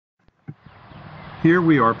Here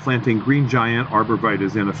we are planting green giant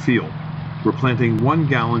arborvitaes in a field. We're planting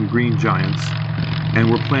 1-gallon green giants,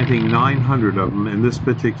 and we're planting 900 of them in this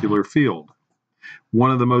particular field.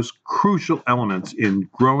 One of the most crucial elements in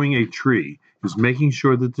growing a tree is making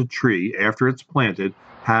sure that the tree, after it's planted,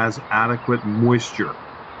 has adequate moisture.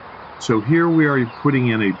 So here we are putting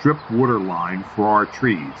in a drip water line for our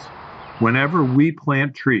trees. Whenever we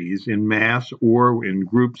plant trees in mass or in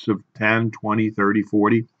groups of 10, 20, 30,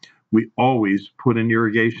 40, we always put an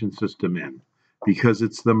irrigation system in because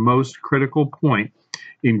it's the most critical point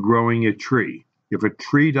in growing a tree. If a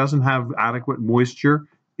tree doesn't have adequate moisture,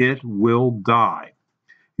 it will die.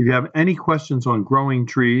 If you have any questions on growing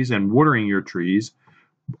trees and watering your trees,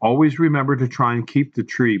 always remember to try and keep the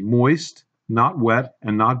tree moist, not wet,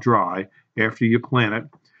 and not dry after you plant it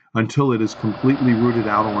until it is completely rooted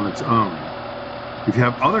out on its own. If you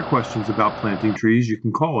have other questions about planting trees, you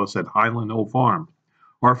can call us at Highland Hill Farm.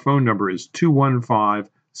 Our phone number is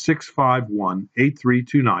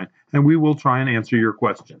 215-651-8329, and we will try and answer your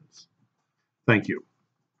questions. Thank you.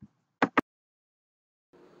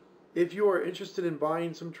 If you are interested in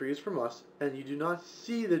buying some trees from us and you do not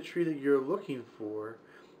see the tree that you're looking for,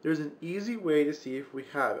 there's an easy way to see if we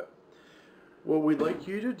have it. What we'd like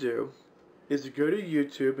you to do is to go to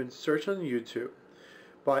YouTube and search on YouTube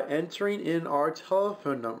by entering in our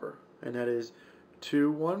telephone number, and that is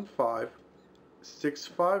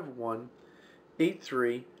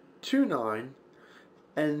 215-651-8329,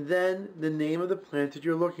 and then the name of the plant that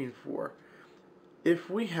you're looking for. If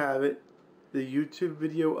we have it, the YouTube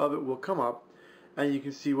video of it will come up and you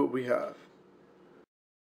can see what we have.